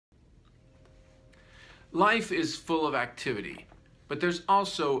Life is full of activity, but there's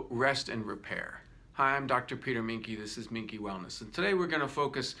also rest and repair. Hi, I'm Dr. Peter Minke. This is Minke Wellness. And today we're going to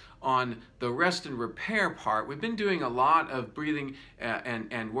focus on the rest and repair part. We've been doing a lot of breathing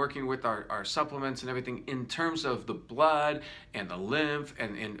and working with our supplements and everything in terms of the blood and the lymph.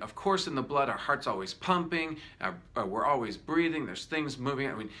 And of course, in the blood, our heart's always pumping. We're always breathing. There's things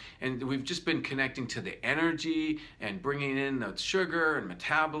moving. And we've just been connecting to the energy and bringing in the sugar and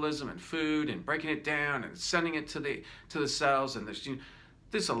metabolism and food and breaking it down and sending it to the cells. And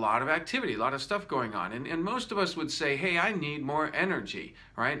there's a lot of activity, a lot of stuff going on. And most of us would say, hey, I need more energy,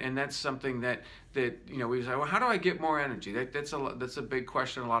 right? And that's something that we say, well, how do I get more energy? That's a big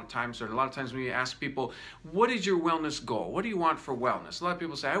question a lot of times. Or a lot of times when you ask people, what is your wellness goal? What do you want for wellness? A lot of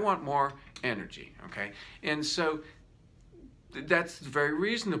people say, I want more energy, okay? And so that's very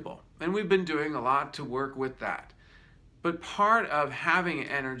reasonable. And we've been doing a lot to work with that. But part of having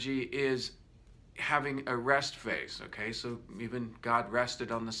energy is having a rest phase, okay? So even God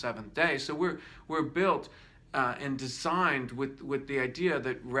rested on the seventh day. So we're built and designed with the idea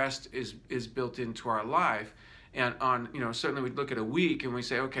that rest is built into our life. And on, certainly we look at a week and we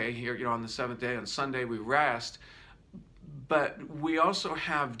say, okay, here, on the seventh day, on Sunday, we rest. But we also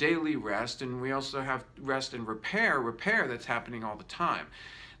have daily rest, and we also have rest and repair that's happening all the time.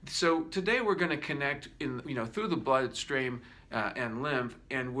 So today we're going to connect through the bloodstream and lymph,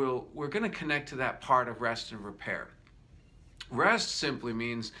 and we're going to connect to that part of rest and repair. Rest simply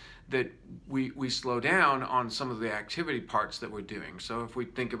means that we slow down on some of the activity parts that we're doing. So if we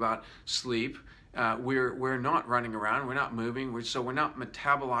think about sleep, we're not running around, we're not moving, so we're not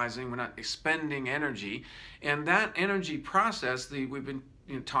metabolizing, we're not expending energy, and that energy process we've been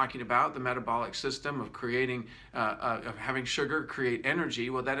talking about, the metabolic system of creating, of having sugar create energy.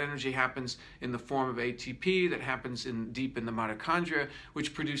 Well, that energy happens in the form of ATP that happens deep in the mitochondria,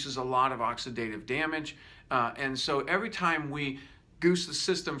 which produces a lot of oxidative damage. And so every time we goose the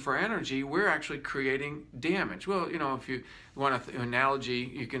system for energy, we're actually creating damage. Well, if you want an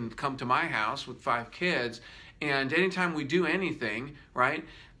analogy, you can come to my house with 5 kids, and anytime we do anything, right,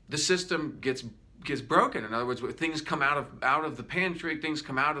 the system gets broken. In other words, things come out of the pantry, things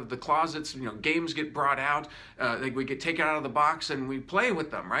come out of the closets, games get brought out, we get taken out of the box and we play with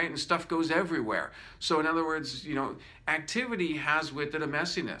them, right? And stuff goes everywhere. So in other words, activity has with it a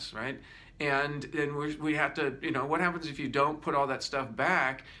messiness, right? And we have to, what happens if you don't put all that stuff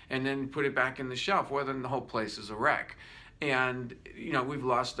back and then put it back in the shelf? Well, then the whole place is a wreck. And, we've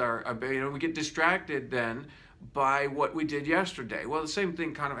lost we get distracted then by what we did yesterday. Well, the same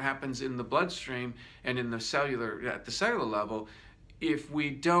thing kind of happens in the bloodstream and at the cellular level. If we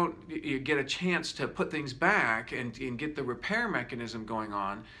don't get a chance to put things back and get the repair mechanism going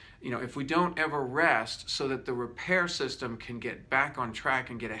on, if we don't ever rest so that the repair system can get back on track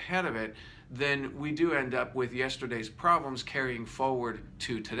and get ahead of it, then we do end up with yesterday's problems carrying forward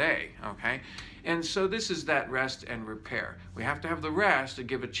to today, okay? And so this is that rest and repair. We have to have the rest to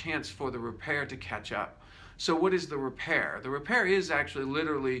give a chance for the repair to catch up. So what is the repair? The repair is actually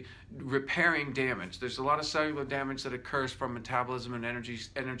literally repairing damage. There's a lot of cellular damage that occurs from metabolism and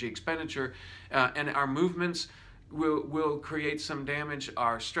energy expenditure, and our movements will create some damage.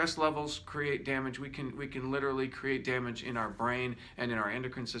 Our stress levels create damage. We can literally create damage in our brain and in our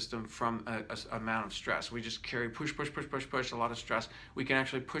endocrine system from a amount of stress. We just carry push, a lot of stress. We can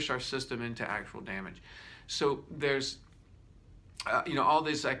actually push our system into actual damage. So there's all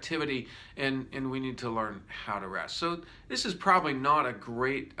this activity, and we need to learn how to rest. So this is probably not a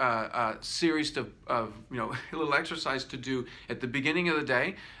great series of a little exercise to do at the beginning of the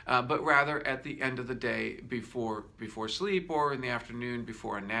day, but rather at the end of the day before sleep, or in the afternoon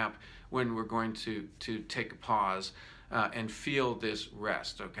before a nap, when we're going to take a pause and feel this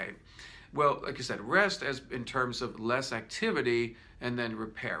rest, okay? Well, like I said, rest as in terms of less activity, and then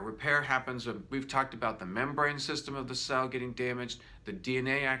repair. Repair happens when we've talked about the membrane system of the cell getting damaged, the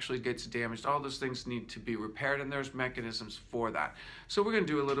DNA actually gets damaged. All those things need to be repaired, and there's mechanisms for that. So we're going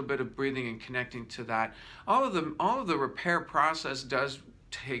to do a little bit of breathing and connecting to that. All of the repair process does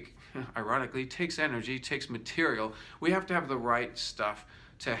take, ironically, takes energy, takes material. We have to have the right stuff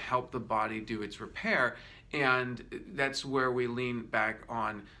to help the body do its repair, and that's where we lean back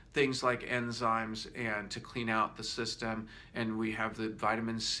on things like enzymes and to clean out the system. And we have the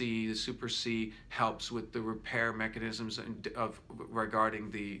vitamin C, the super C helps with the repair mechanisms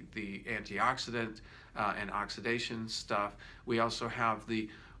regarding the antioxidant and oxidation stuff. We also have the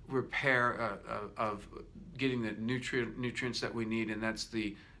repair of getting the nutrients that we need, and that's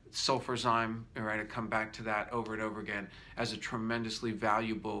the sulfurzyme, right? I come back to that over and over again as a tremendously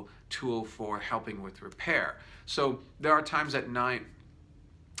valuable tool for helping with repair. So there are times at night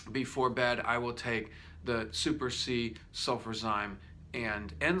before bed, I will take the Super C, sulfurzyme,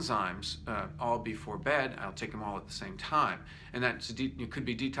 and enzymes all before bed. I'll take them all at the same time, and it could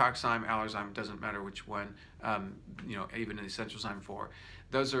be detoxzyme, allerzyme, doesn't matter which one. You know, even an essential zyme 4.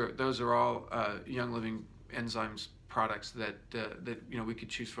 Those are all Young Living enzymes products that you know, we could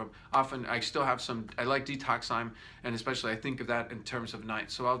choose from. Often I still have some. I like detoxzyme, and especially I think of that in terms of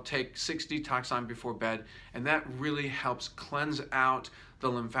night. So I'll take 6 detoxzyme before bed, and that really helps cleanse out the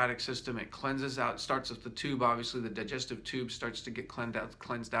lymphatic system. It cleanses out, starts with the tube, obviously the digestive tube starts to get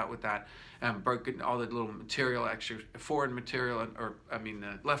cleansed out with that, and broken all the little material, extra foreign material, or I mean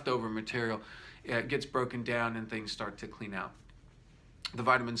leftover material, gets broken down and things start to clean out. The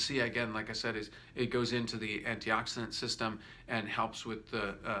vitamin C, again, like I said, it goes into the antioxidant system and helps with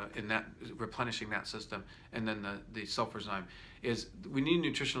the in that replenishing that system. And then the sulfurzyme is, we need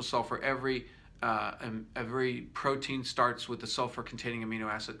nutritional sulfur. Every protein starts with a sulfur-containing amino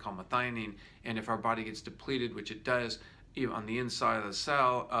acid called methionine, and if our body gets depleted, which it does, even on the inside of the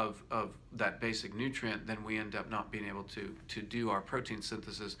cell of that basic nutrient, then we end up not being able to do our protein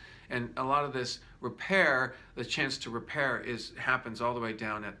synthesis. And a lot of this repair, the chance to repair, happens all the way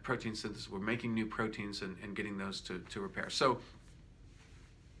down at protein synthesis. We're making new proteins and getting those to repair. So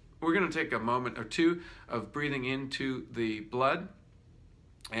we're going to take a moment or two of breathing into the blood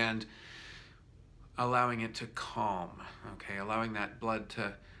and allowing it to calm, okay? Allowing that blood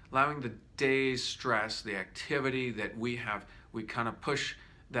to, allowing the day's stress, the activity that we have, we kind of push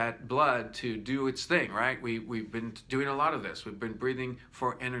that blood to do its thing, right? We've been doing a lot of this. We've been breathing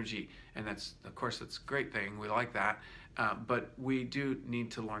for energy, and that's, of course, that's a great thing. We like that, but we do need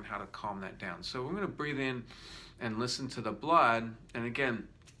to learn how to calm that down. So we're going to breathe in and listen to the blood, and again,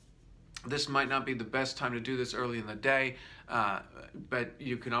 this might not be the best time to do this early in the day, but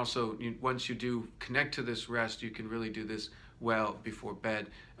you can also, once you do connect to this rest, you can really do this well before bed.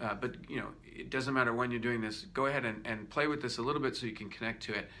 But you know, it doesn't matter when you're doing this. Go ahead and play with this a little bit so you can connect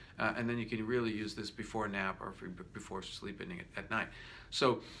to it, and then you can really use this before a nap or before sleeping at night.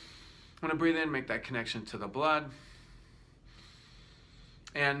 So I'm going to breathe in, make that connection to the blood.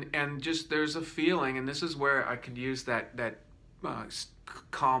 And just, there's a feeling, and this is where I could use that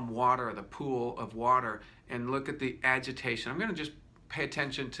calm water, the pool of water, and look at the agitation. I'm going to just pay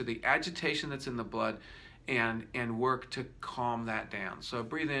attention to the agitation that's in the blood and work to calm that down. So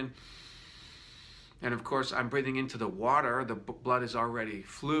breathe in, and of course I'm breathing into the water. The blood is already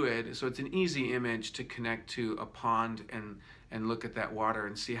fluid, so it's an easy image to connect to a pond and look at that water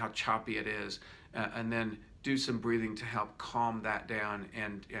and see how choppy it is, and then do some breathing to help calm that down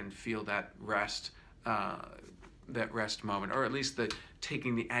and feel that rest moment, or at least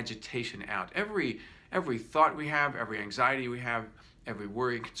taking the agitation out. Every thought we have, every anxiety we have, every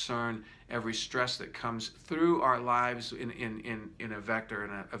worry, concern, every stress that comes through our lives in a vector,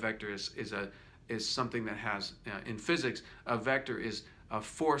 and a vector is something that has, in physics, a vector is a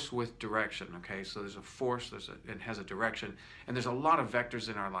force with direction. Okay, so there's a force, it has a direction, and there's a lot of vectors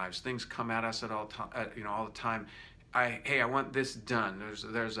in our lives. Things come at us all the time. Hey, I want this done.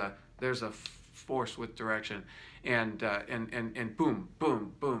 There's a force with direction, and boom,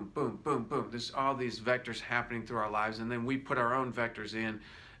 boom, boom, boom, boom, boom. There's all these vectors happening through our lives, and then we put our own vectors in,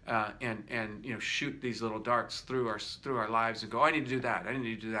 and you know, shoot these little darts through our lives and go, I need to do that, I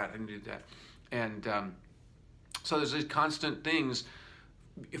need to do that, I need to do that, and so there's these constant things,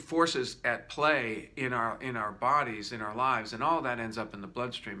 forces at play in our bodies, in our lives, and all that ends up in the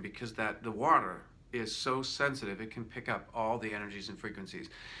bloodstream, because the water is so sensitive. It can pick up all the energies and frequencies.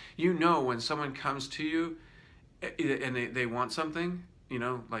 You know, when someone comes to you and they want something, you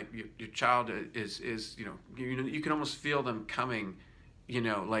know, like your child is you know, you can almost feel them coming, you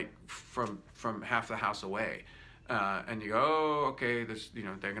know, like from half the house away, and you go, oh, okay, you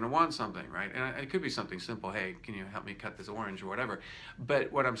know, they're gonna want something, right? And it could be something simple. Hey, can you help me cut this orange or whatever?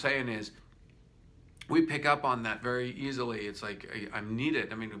 But what I'm saying is, we pick up on that very easily. It's like, I'm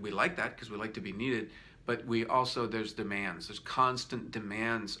needed. I mean, we like that because we like to be needed, but we also, there's demands. There's constant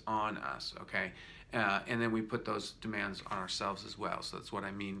demands on us, okay? And then we put those demands on ourselves as well. So that's what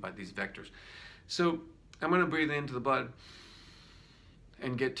I mean by these vectors. So I'm going to breathe into the blood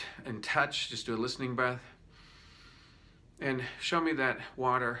and get in touch. Just do a listening breath. And show me that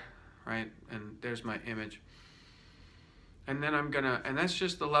water, right? And there's my image. And then and that's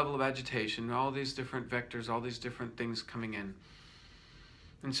just the level of agitation, all these different vectors, all these different things coming in.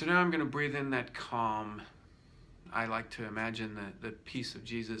 And so now I'm going to breathe in that calm. I like to imagine the peace of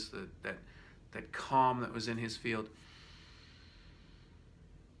Jesus, that calm that was in his field.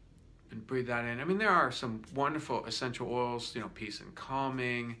 And breathe that in. I mean, there are some wonderful essential oils, you know, peace and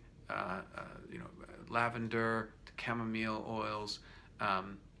calming, you know, lavender, chamomile oils,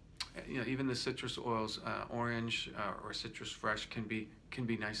 even the citrus oils, orange or citrus fresh can be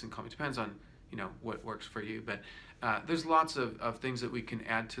nice and calm. It depends on what works for you, but there's lots of things that we can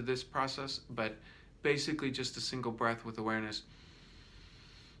add to this process. But basically, just a single breath with awareness.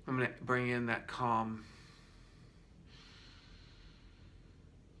 I'm going to bring in that calm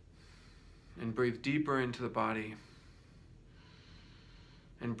and breathe deeper into the body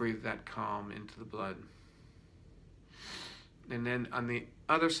and breathe that calm into the blood. And then on the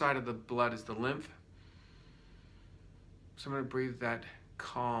other side of the blood is the lymph. So I'm going to breathe that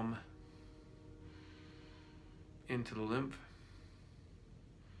calm into the lymph.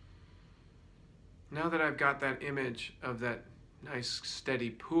 Now that I've got that image of that nice steady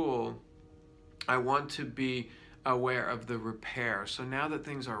pool, I want to be aware of the repair. So now that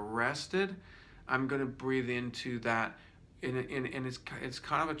things are rested, I'm going to breathe into that. And it's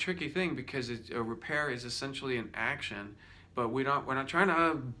kind of a tricky thing because a repair is essentially an action, but we're not trying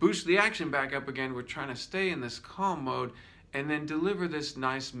to boost the action back up again. We're trying to stay in this calm mode and then deliver this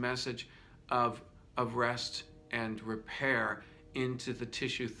nice message of rest and repair into the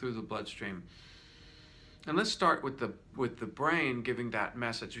tissue through the bloodstream. And let's start with the brain giving that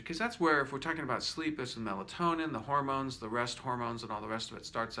message, because that's where, if we're talking about sleep, there's the melatonin, the hormones, the rest hormones, and all the rest of it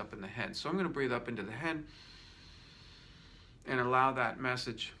starts up in the head. So I'm going to breathe up into the head and allow that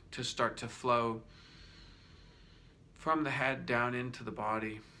message to start to flow from the head down into the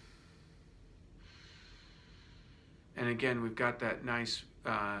body. And again, we've got that nice,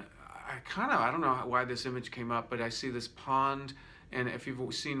 I don't know why this image came up, but I see this pond. And if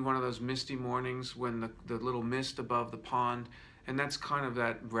you've seen one of those misty mornings when the little mist above the pond, and that's kind of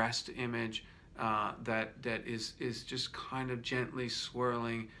that rest image that is just kind of gently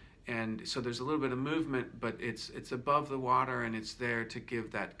swirling. And so there's a little bit of movement, but it's above the water and it's there to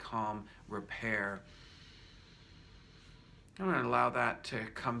give that calm repair. I'm going to allow that to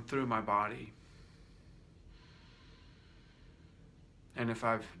come through my body. And if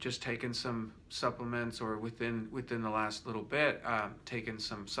I've just taken some supplements, or within the last little bit, taken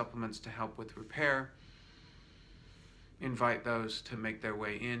some supplements to help with repair, invite those to make their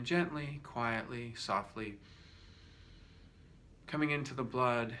way in gently, quietly, softly, coming into the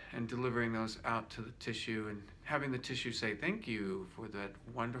blood and delivering those out to the tissue, and having the tissue say, thank you for that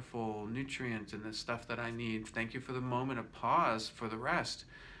wonderful nutrient and the stuff that I need. Thank you for the moment of pause for the rest,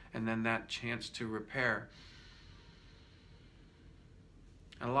 and then that chance to repair.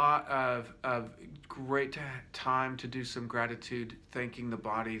 A lot of great time to do some gratitude, thanking the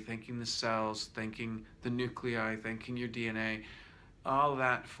body, thanking the cells, thanking the nuclei, thanking your DNA, all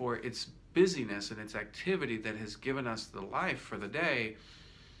that for its busyness and its activity that has given us the life for the day.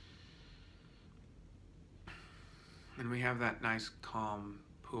 And we have that nice calm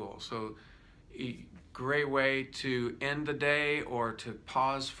pool. So great way to end the day or to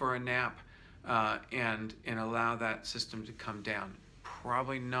pause for a nap and allow that system to come down.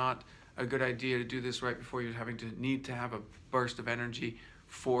 Probably not a good idea to do this right before you're need to have a burst of energy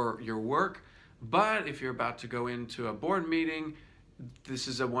for your work. But if you're about to go into a board meeting, this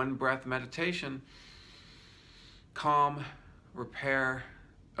is a one breath meditation. Calm, repair,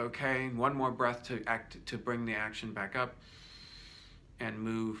 okay, one more breath to bring the action back up and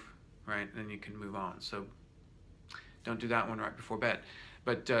move, right? And then you can move on. So don't do that one right before bed.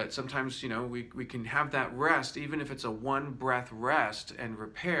 But sometimes, we can have that rest, even if it's a one breath rest and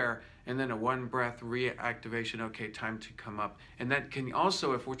repair, and then a one breath reactivation. Okay, time to come up. And that can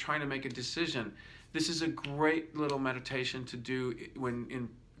also, if we're trying to make a decision, this is a great little meditation to do when in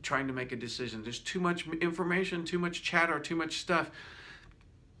trying to make a decision. There's too much information, too much chatter, too much stuff.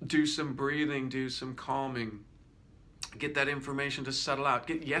 Do some breathing, do some calming. Get that information to settle out.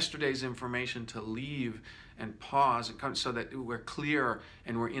 Get yesterday's information to leave and pause, and so that we're clear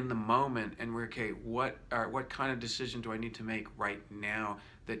and we're in the moment and we're okay. What kind of decision do I need to make right now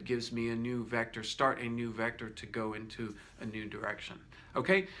that gives me a new vector, start a new vector to go into a new direction?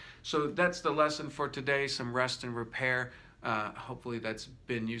 Okay, so that's the lesson for today. Some rest and repair. Hopefully that's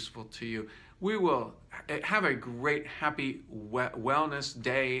been useful to you. We will have a great, happy wellness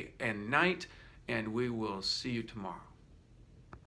day and night, and we will see you tomorrow.